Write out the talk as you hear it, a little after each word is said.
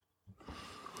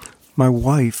My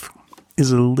wife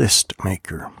is a list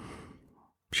maker.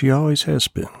 She always has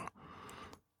been.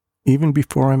 Even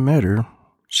before I met her,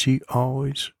 she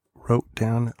always wrote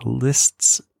down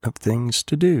lists of things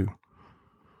to do.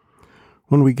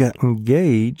 When we got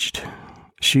engaged,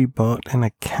 she bought an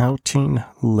accounting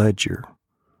ledger.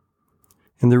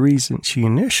 And the reason she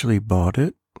initially bought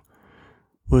it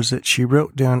was that she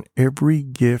wrote down every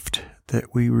gift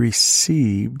that we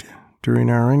received during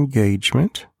our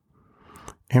engagement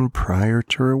and prior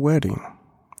to her wedding.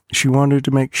 She wanted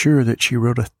to make sure that she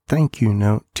wrote a thank you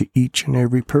note to each and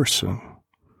every person.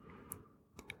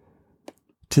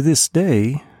 To this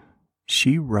day,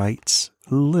 she writes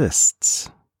lists.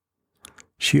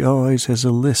 She always has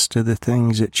a list of the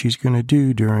things that she's going to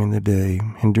do during the day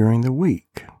and during the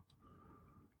week.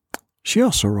 She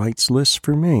also writes lists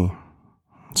for me.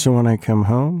 So when I come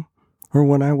home or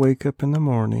when I wake up in the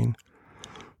morning,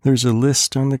 there's a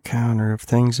list on the counter of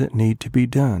things that need to be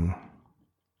done.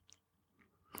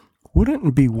 Wouldn't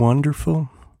it be wonderful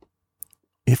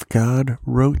if God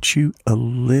wrote you a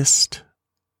list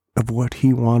of what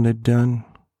He wanted done?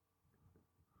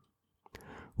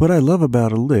 What I love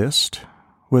about a list,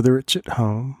 whether it's at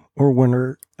home or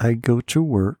when I go to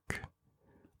work,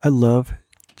 I love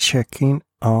checking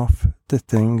off the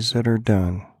things that are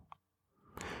done.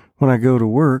 When I go to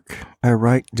work, I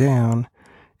write down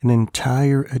an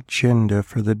entire agenda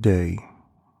for the day.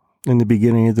 In the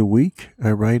beginning of the week,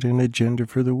 I write an agenda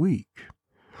for the week.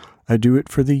 I do it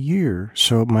for the year,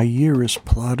 so my year is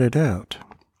plotted out.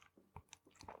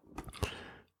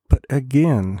 But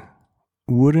again,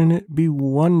 wouldn't it be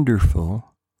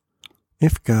wonderful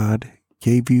if God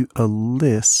gave you a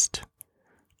list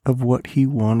of what He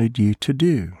wanted you to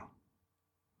do?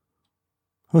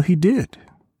 Well, He did.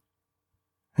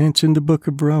 And it's in the book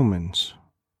of Romans.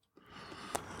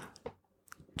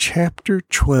 Chapter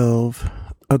 12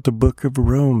 of the book of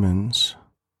Romans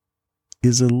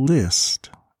is a list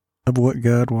of what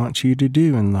God wants you to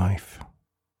do in life.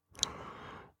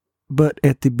 But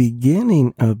at the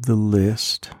beginning of the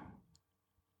list,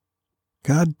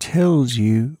 God tells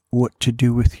you what to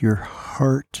do with your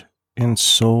heart and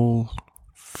soul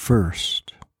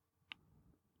first.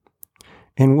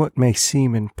 And what may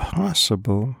seem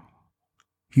impossible,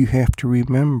 you have to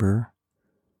remember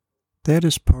that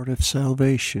is part of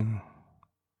salvation,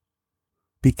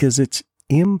 because it's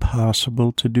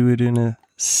impossible to do it in a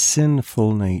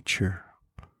sinful nature.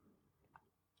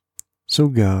 So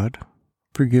God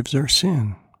forgives our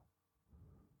sin.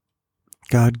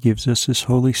 God gives us His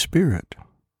Holy Spirit.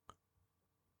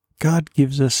 God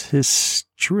gives us His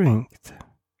strength.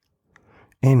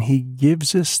 And He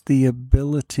gives us the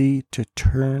ability to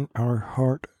turn our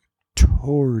heart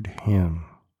toward Him.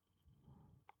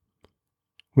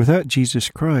 Without Jesus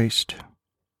Christ,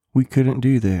 we couldn't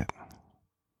do that.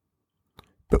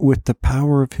 But with the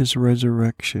power of His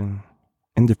resurrection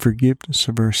and the forgiveness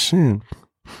of our sin,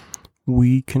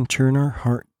 we can turn our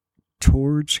heart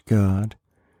towards God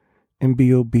and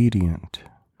be obedient.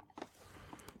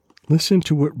 Listen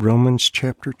to what Romans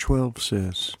chapter 12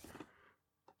 says.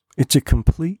 It's a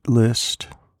complete list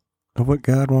of what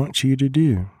God wants you to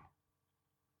do.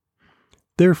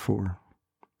 Therefore,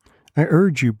 I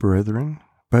urge you, brethren,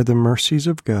 by the mercies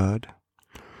of God,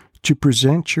 to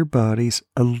present your bodies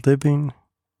a living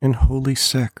and holy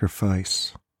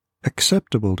sacrifice,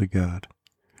 acceptable to God,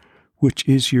 which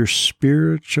is your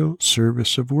spiritual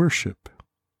service of worship.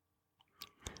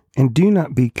 And do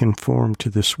not be conformed to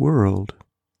this world,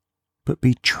 but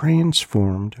be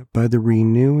transformed by the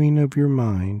renewing of your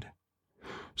mind,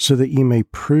 so that ye may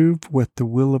prove what the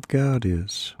will of God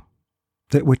is,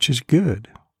 that which is good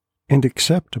and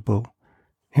acceptable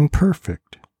and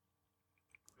perfect.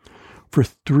 For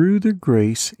through the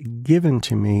grace given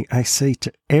to me, I say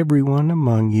to everyone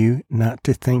among you not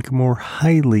to think more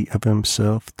highly of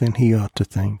himself than he ought to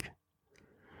think,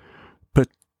 but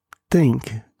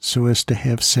think so as to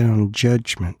have sound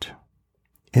judgment,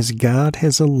 as God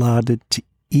has allotted to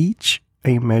each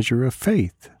a measure of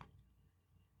faith.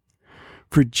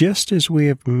 For just as we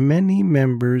have many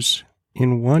members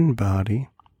in one body,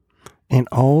 and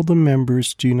all the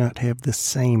members do not have the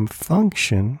same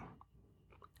function,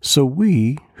 so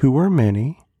we, who are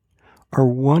many, are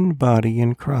one body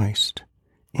in Christ,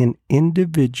 and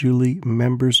individually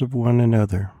members of one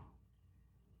another.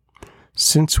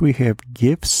 Since we have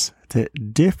gifts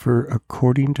that differ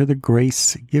according to the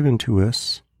grace given to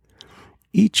us,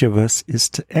 each of us is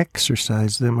to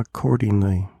exercise them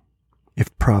accordingly.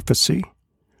 If prophecy,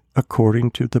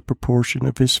 according to the proportion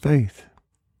of his faith.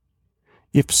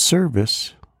 If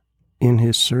service, in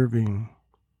his serving.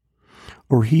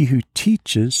 Or he who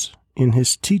teaches, in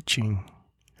his teaching.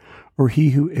 Or he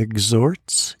who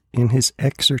exhorts, in his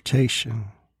exhortation.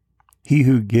 He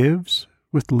who gives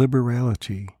with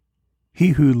liberality. He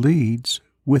who leads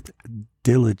with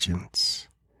diligence.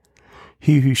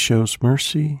 He who shows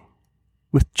mercy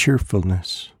with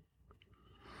cheerfulness.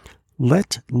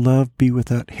 Let love be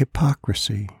without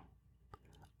hypocrisy.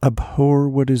 Abhor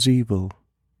what is evil.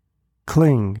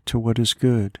 Cling to what is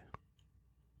good.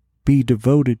 Be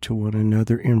devoted to one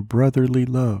another in brotherly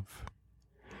love.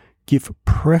 Give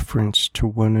preference to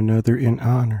one another in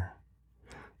honor,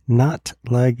 not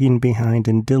lagging behind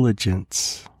in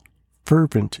diligence,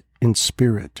 fervent in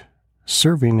spirit,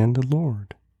 serving in the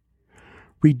Lord,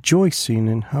 rejoicing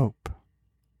in hope,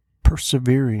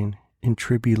 persevering in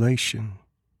tribulation,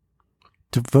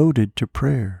 devoted to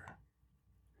prayer,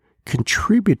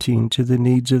 contributing to the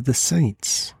needs of the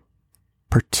saints,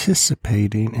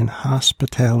 participating in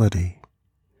hospitality.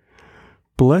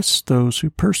 Bless those who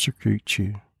persecute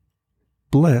you.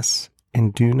 Bless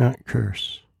and do not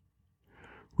curse.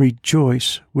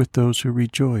 Rejoice with those who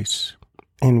rejoice,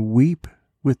 and weep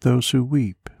with those who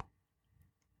weep.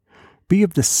 Be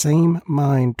of the same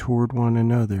mind toward one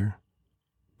another.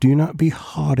 Do not be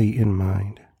haughty in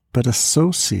mind, but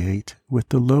associate with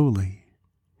the lowly.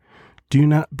 Do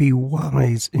not be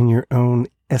wise in your own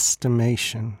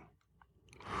estimation.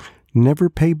 Never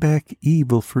pay back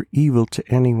evil for evil to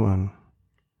anyone.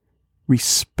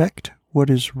 Respect what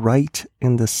is right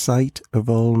in the sight of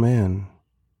all men.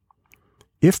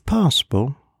 If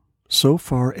possible, so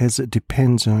far as it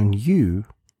depends on you,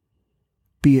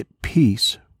 be at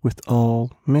peace with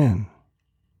all men.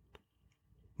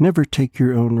 Never take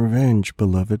your own revenge,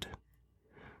 beloved,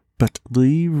 but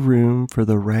leave room for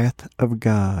the wrath of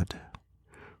God.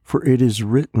 For it is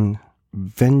written,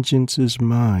 "Vengeance is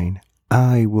mine,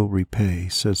 I will repay,"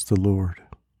 says the Lord.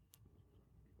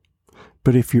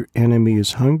 But if your enemy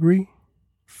is hungry,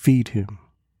 feed him.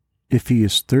 If he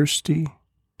is thirsty,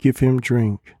 give him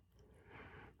drink.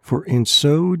 For in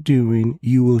so doing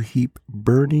you will heap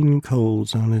burning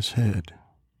coals on his head.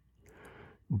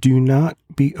 Do not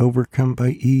be overcome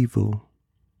by evil,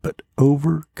 but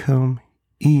overcome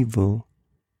evil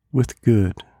with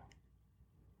good.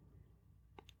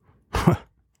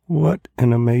 What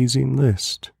an amazing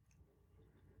list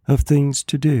of things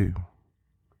to do.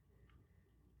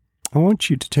 I want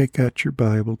you to take out your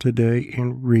Bible today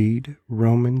and read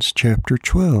Romans chapter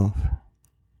 12.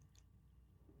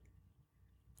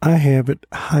 I have it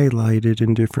highlighted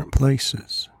in different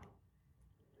places.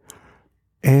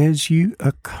 As you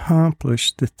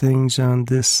accomplish the things on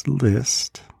this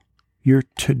list, your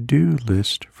to-do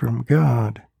list from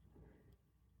God,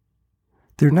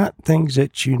 they're not things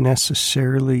that you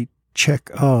necessarily check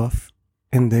off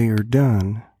and they are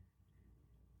done,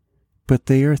 but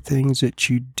they are things that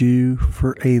you do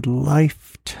for a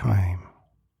lifetime.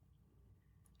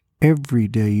 Every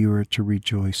day you are to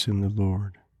rejoice in the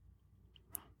Lord.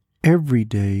 Every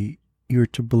day you are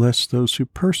to bless those who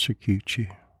persecute you.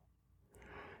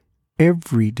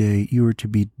 Every day you are to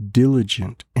be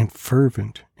diligent and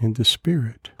fervent in the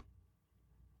Spirit.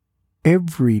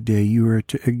 Every day you are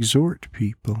to exhort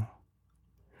people.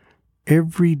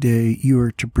 Every day you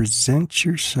are to present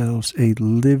yourselves a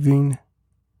living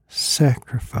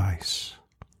sacrifice.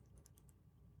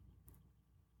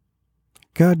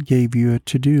 God gave you a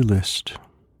to-do list,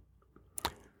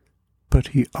 but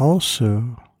He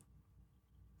also,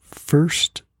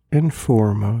 first and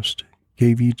foremost,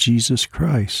 gave you Jesus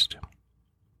Christ.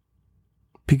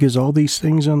 Because all these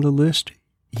things on the list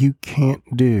you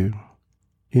can't do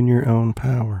in your own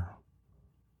power.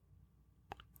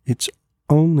 It's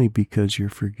only because you're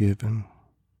forgiven.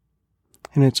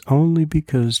 And it's only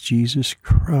because Jesus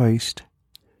Christ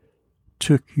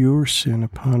took your sin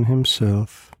upon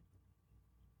Himself,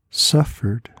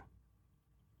 suffered,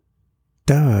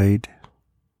 died,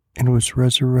 and was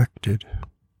resurrected.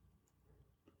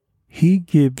 He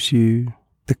gives you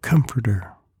the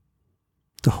Comforter,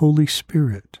 the Holy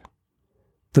Spirit,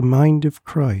 the mind of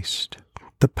Christ,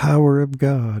 the power of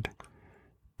God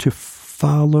to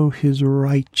follow His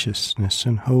righteousness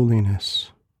and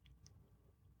holiness.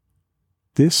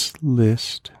 This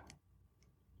list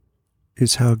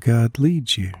is how God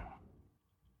leads you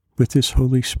with His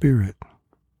Holy Spirit.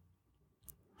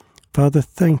 Father,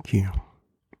 thank you.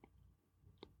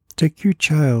 Take your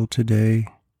child today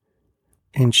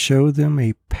and show them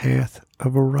a path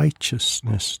of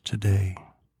righteousness today.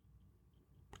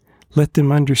 Let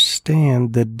them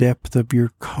understand the depth of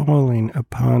your calling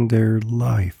upon their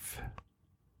life,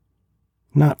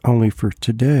 not only for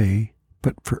today,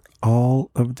 but for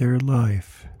all of their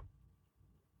life.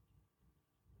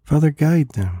 Father,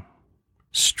 guide them,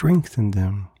 strengthen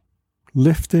them,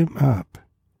 lift them up,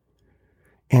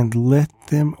 and let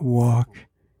them walk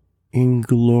in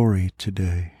glory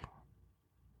today.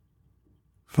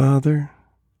 Father,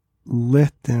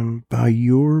 let them, by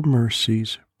your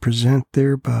mercies, present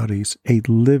their bodies a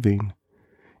living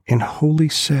and holy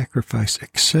sacrifice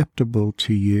acceptable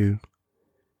to you,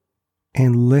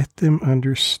 and let them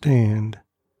understand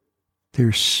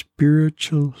their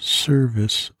spiritual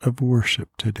service of worship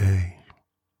today.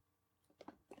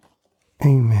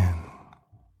 Amen.